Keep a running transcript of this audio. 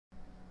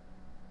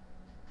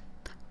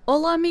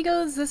Hola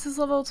amigos, this is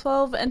level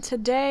 12 and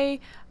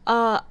today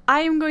I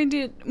am going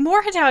to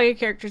more Hetalia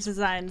characters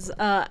designs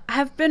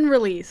have been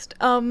released.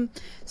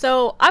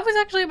 So I was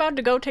actually about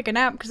to go take a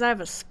nap because I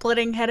have a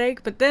splitting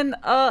headache, but then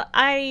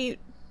I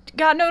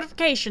got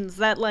notifications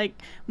that like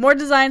more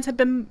designs have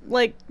been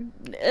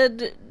uh,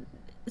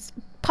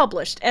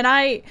 published, and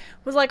I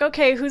was like,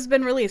 okay, who's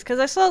been released? Because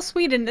I saw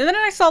Sweden, and then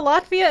I saw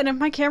Latvia, and if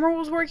my camera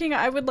was working,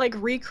 I would like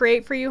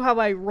recreate for you how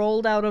I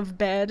rolled out of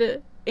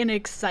bed in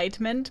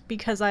excitement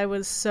because I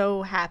was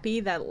so happy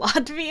that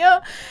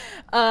Latvia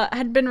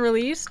had been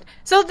released.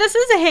 So this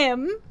is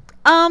him.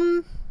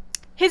 Um,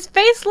 his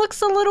face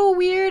looks a little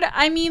weird.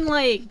 I mean,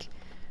 like,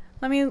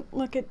 let me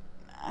look at.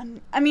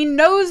 I mean,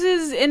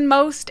 noses in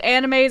most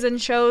animes and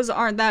shows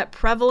aren't that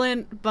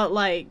prevalent, but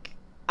like,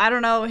 I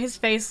don't know, his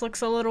face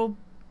looks a little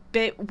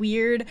bit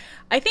weird.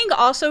 I think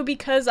also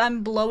because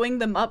I'm blowing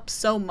them up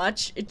so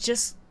much, it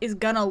just is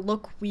gonna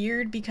look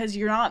weird because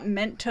you're not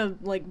meant to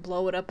like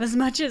blow it up as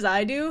much as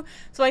I do.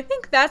 So I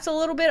think that's a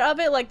little bit of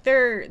it. Like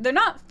they're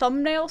not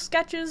thumbnail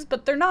sketches,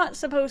 but they're not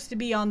supposed to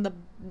be on the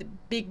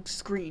big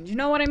screens. You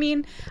know what I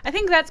mean? I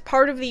think that's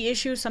part of the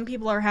issue some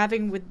people are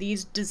having with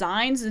these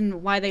designs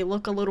and why they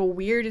look a little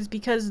weird is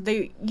because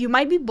you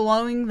might be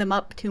blowing them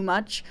up too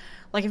much.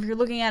 Like if you're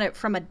looking at it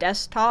from a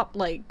desktop,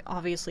 like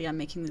obviously I'm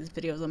making these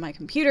videos on my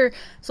computer,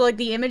 so like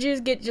the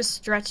images get just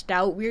stretched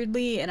out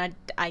weirdly, and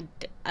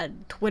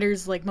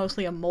Twitter's like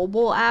mostly a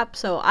mobile app,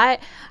 so I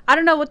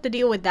don't know what the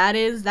deal with that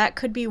is. That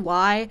could be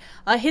why.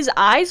 His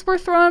eyes were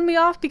throwing me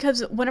off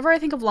because whenever I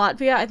think of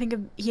Latvia, I think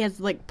of he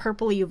has like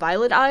purpley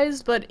violet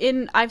eyes, but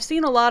I've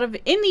seen a lot of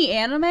in the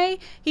anime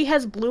he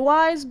has blue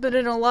eyes, but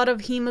in a lot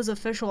of Hima's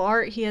official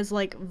art he has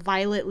like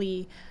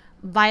violet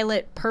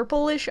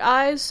purplish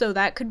eyes, so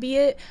that could be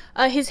it.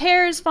 His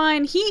hair is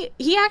fine.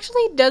 He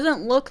actually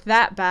doesn't look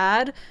that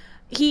bad.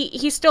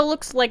 He still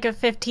looks like a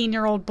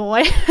 15-year-old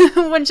boy,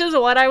 which is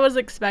what I was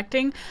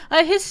expecting.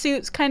 His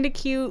suit's kind of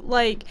cute.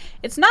 Like,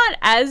 it's not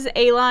as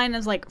A-line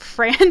as, like,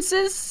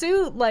 France's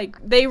suit. Like,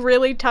 they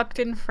really tucked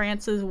in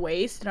France's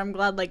waist, and I'm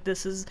glad, like,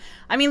 this is...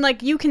 I mean,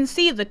 like, you can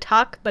see the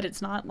tuck, but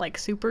it's not, like,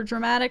 super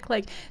dramatic.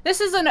 Like,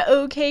 this is an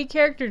okay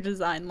character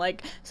design.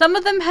 Like, some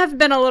of them have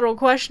been a little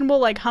questionable.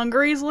 Like,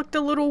 Hungary's looked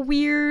a little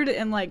weird,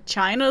 and, like,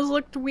 China's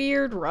looked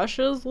weird,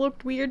 Russia's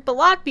looked weird, but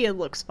Latvia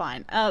looks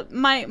fine.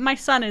 My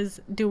son is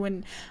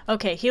doing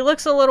okay. He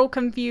looks a little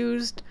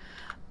confused.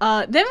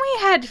 Then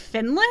we had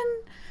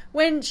Finland,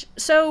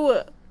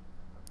 so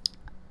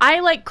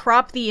I like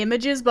crop the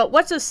images, but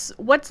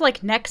what's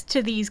like next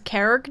to these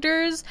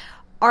characters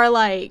are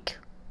like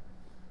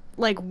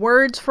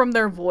words from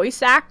their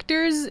voice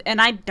actors, and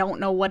I don't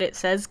know what it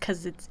says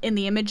because it's in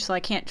the image, so I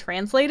can't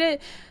translate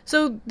it.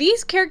 So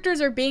these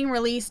characters are being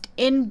released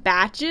in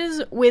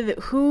batches with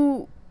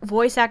who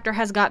voice actor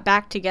has got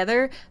back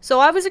together. So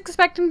I was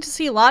expecting to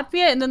see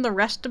Latvia and then the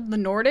rest of the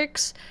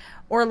Nordics,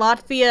 or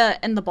Latvia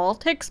and the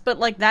Baltics, but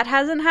like that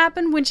hasn't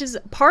happened, which is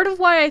part of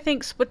why I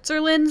think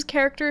Switzerland's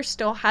character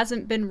still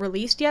hasn't been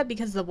released yet,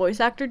 because the voice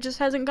actor just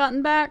hasn't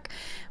gotten back,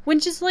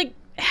 which is like,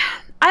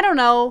 I don't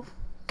know,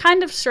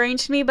 kind of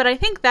strange to me, but I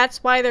think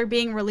that's why they're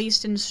being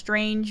released in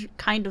strange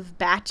kind of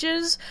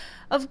batches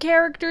of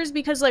characters,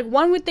 because like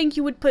one would think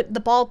you would put the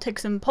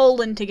Baltics and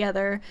Poland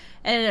together,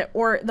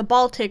 or the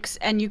Baltics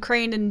and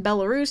Ukraine and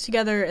Belarus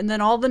together, and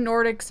then all the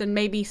Nordics and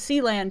maybe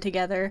Sealand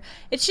together.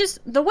 It's just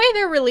the way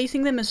they're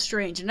releasing them is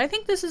strange, and I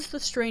think this is the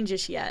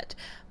strangest yet.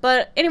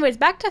 But anyways,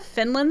 back to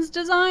Finland's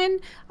design.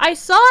 I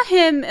saw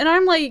him and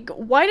I'm like,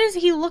 why does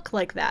he look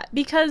like that?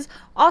 Because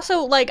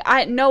also, like,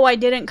 I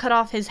didn't cut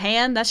off his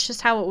hand. That's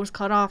just how it was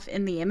cut off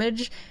in the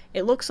image.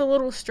 It looks a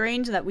little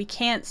strange that we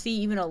can't see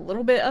even a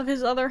little bit of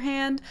his other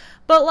hand.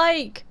 But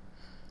like,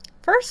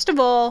 first of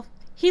all,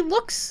 he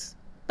looks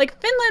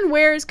like Finland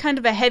wears kind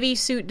of a heavy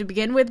suit to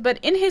begin with, but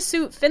in his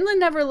suit,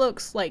 Finland never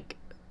looks like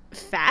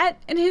fat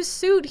in his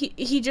suit.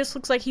 He just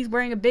looks like he's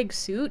wearing a big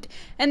suit.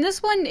 And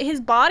this one, his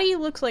body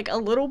looks like a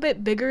little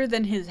bit bigger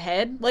than his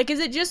head. Like, is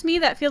it just me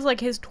that feels like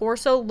his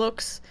torso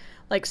looks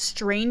like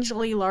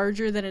strangely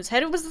larger than his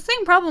head? It was the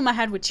same problem I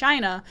had with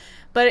China,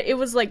 but it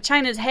was like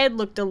China's head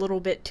looked a little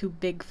bit too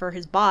big for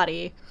his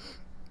body.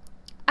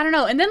 I don't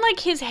know. And then like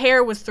his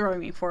hair was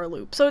throwing me for a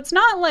loop. So it's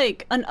not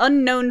like an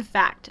unknown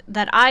fact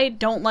that I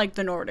don't like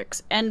the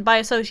Nordics, and by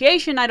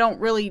association I don't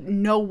really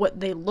know what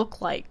they look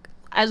like,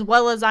 as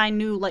well as I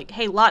knew, like,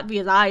 hey,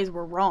 Latvia's eyes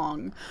were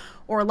wrong,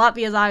 or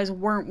Latvia's eyes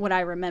weren't what I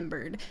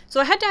remembered.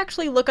 So I had to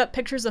actually look up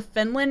pictures of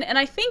Finland, and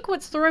I think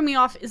what's throwing me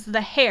off is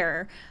the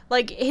hair.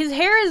 Like, his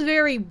hair is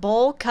very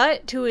bowl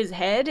cut to his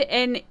head,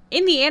 and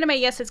in the anime,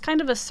 yes, it's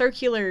kind of a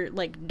circular,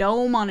 like,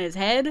 dome on his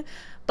head,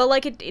 but,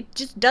 like, it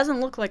just doesn't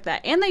look like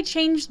that. And they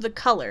changed the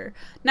color.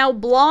 Now,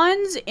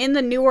 blondes in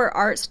the newer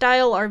art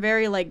style are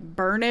very, like,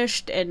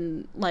 burnished,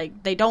 and,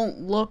 like, they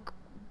don't look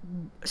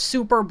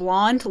super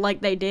blonde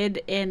like they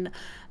did in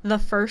the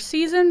first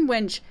season,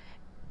 which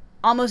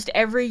almost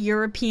every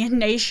European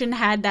nation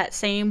had that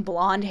same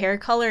blonde hair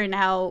color, and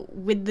now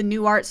with the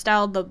new art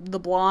style, the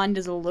blonde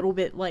is a little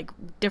bit like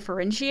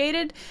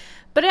differentiated.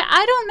 But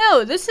I don't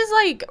know, this is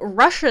like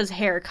Russia's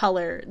hair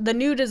color, the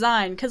new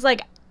design, because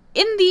like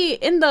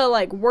in the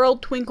like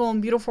World Twinkle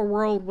and Beautiful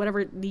World,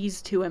 whatever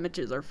these two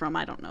images are from,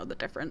 I don't know the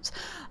difference.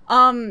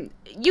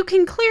 You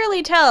can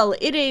clearly tell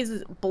it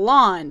is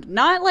blonde,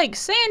 not like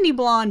sandy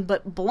blonde,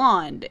 but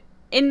blonde.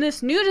 In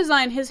this new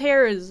design, his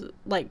hair is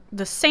like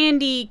the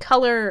sandy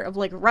color of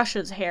like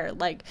Russia's hair.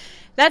 Like,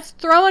 that's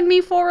throwing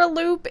me for a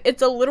loop.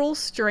 It's a little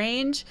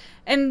strange,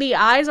 and the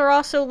eyes are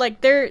also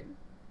like they're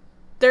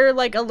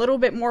like a little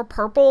bit more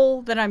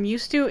purple than I'm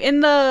used to. In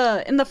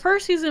the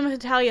first season of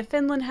Hetalia,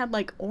 Finland had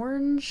like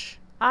orange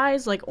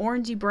eyes, like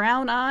orangey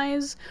brown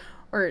eyes,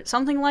 or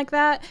something like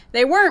that.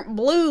 They weren't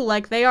blue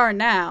like they are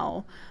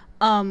now,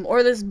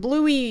 or this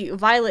bluey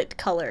violet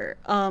color.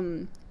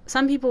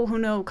 Some people who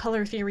know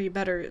color theory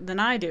better than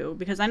I do,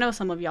 because I know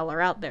some of y'all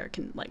are out there,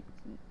 can like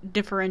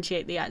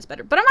differentiate the eyes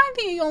better. But am I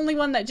the only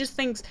one that just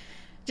thinks,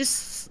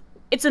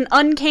 it's an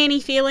uncanny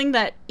feeling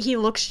that he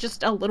looks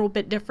just a little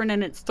bit different,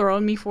 and it's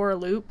throwing me for a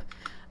loop?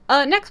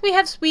 Next we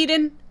have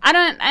Sweden. I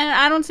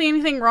don't see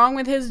anything wrong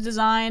with his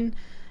design.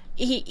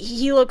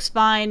 He looks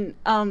fine.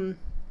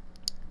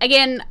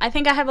 Again, I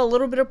think I have a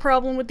little bit of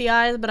problem with the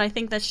eyes, but I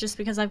think that's just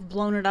because I've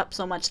blown it up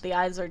so much. The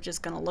eyes are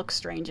just gonna look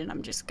strange, and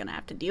I'm just gonna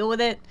have to deal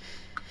with it.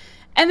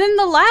 And then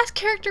the last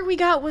character we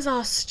got was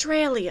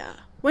Australia,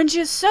 which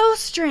is so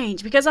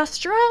strange because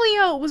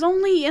Australia was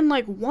only in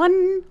like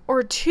 1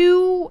 or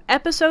 2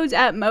 episodes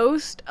at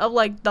most of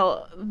like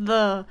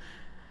the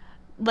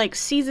like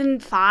season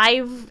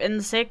 5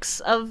 and 6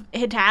 of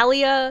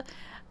Hetalia,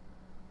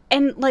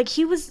 and like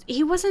he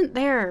wasn't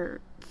there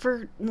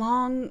for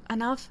long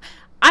enough.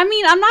 I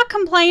mean, I'm not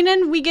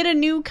complaining. We get a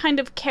new kind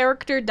of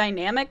character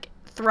dynamic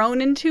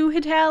thrown into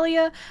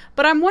Hetalia,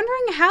 but I'm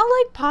wondering how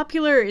like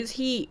popular is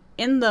he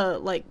in the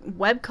like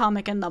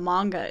webcomic and the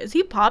manga? Is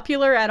he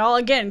popular at all?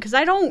 Again, because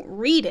I don't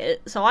read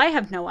it, so I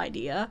have no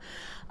idea.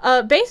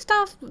 Based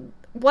off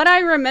what I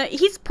remember,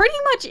 he's pretty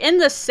much in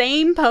the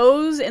same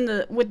pose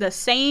with the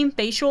same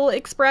facial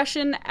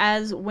expression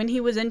as when he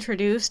was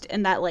introduced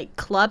in that like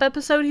club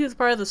episode. He was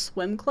part of the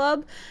swim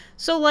club,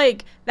 so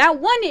like that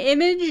one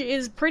image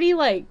is pretty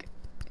like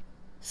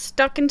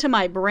stuck into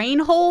my brain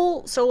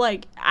hole, so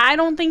like I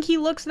don't think he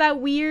looks that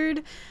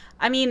weird.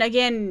 I mean,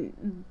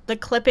 again, the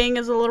clipping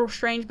is a little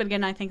strange, but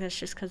again, I think that's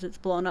just because it's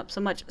blown up so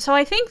much. So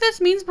I think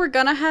this means we're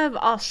gonna have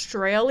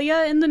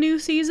Australia in the new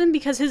season,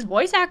 because his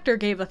voice actor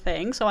gave a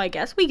thing, so I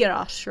guess we get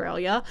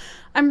Australia.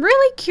 I'm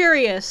really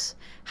curious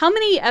how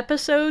many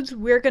episodes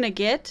we're gonna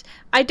get.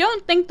 I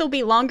don't think they'll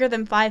be longer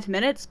than 5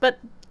 minutes, but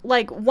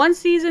like one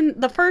season,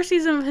 the first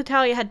season of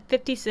Hetalia had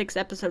 56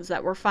 episodes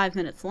that were 5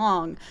 minutes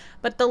long,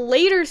 but the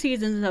later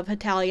seasons of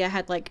Hetalia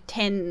had like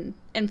 10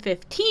 and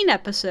 15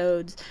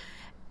 episodes.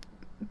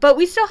 But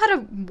we still had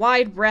a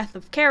wide breadth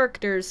of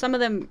characters, some of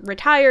them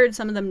retired,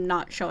 some of them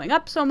not showing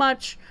up so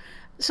much.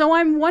 So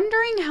I'm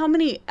wondering how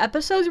many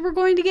episodes we're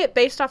going to get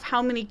based off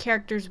how many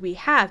characters we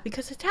have,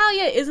 because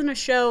Hetalia isn't a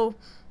show,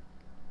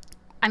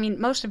 I mean,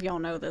 most of y'all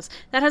know this,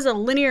 that has a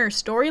linear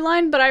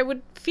storyline, but I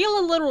would feel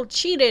a little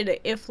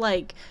cheated if,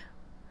 like,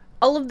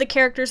 all of the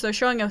characters they're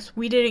showing us,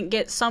 we didn't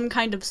get some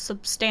kind of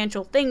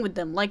substantial thing with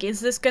them. Like, is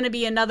this going to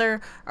be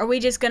another, are we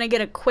just going to get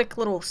a quick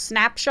little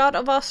snapshot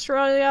of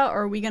Australia,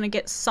 or are we going to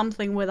get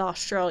something with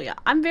Australia?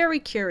 I'm very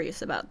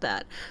curious about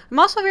that. I'm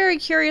also very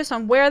curious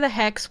on where the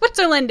heck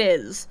Switzerland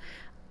is.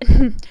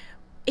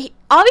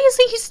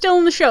 Obviously, he's still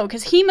in the show,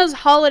 because Hima's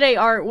holiday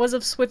art was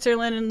of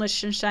Switzerland and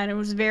Liechtenstein. It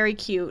was very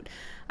cute.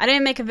 I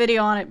didn't make a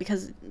video on it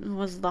because it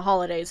was the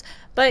holidays.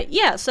 But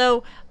yeah,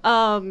 so,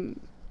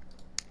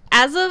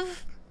 as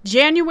of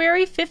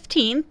January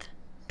 15th,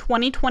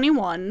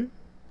 2021,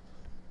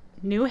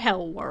 New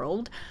Hell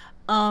World,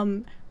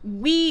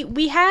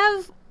 we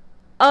have,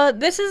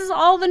 this is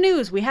all the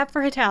news we have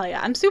for Hetalia.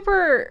 I'm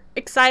super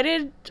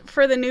excited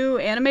for the new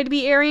anime to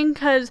be airing,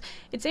 because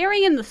it's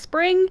airing in the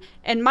spring,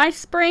 and my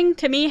spring,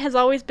 to me, has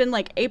always been,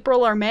 like,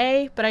 April or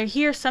May, but I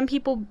hear some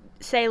people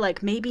say,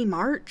 like, maybe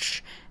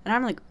March, and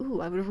I'm like,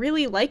 ooh, I would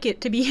really like it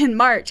to be in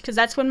March, because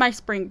that's when my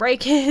spring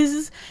break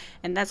is,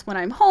 and that's when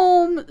I'm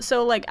home,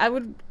 so, like, I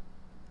would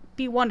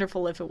be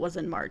wonderful if it was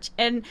in March.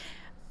 And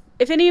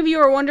if any of you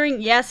are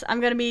wondering, yes, I'm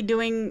going to be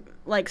doing,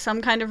 like,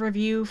 some kind of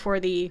review for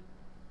the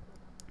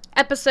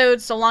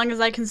episodes, so long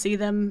as I can see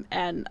them,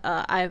 and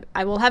I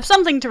will have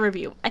something to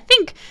review. I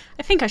think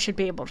I should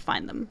be able to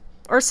find them,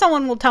 or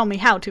someone will tell me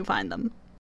how to find them.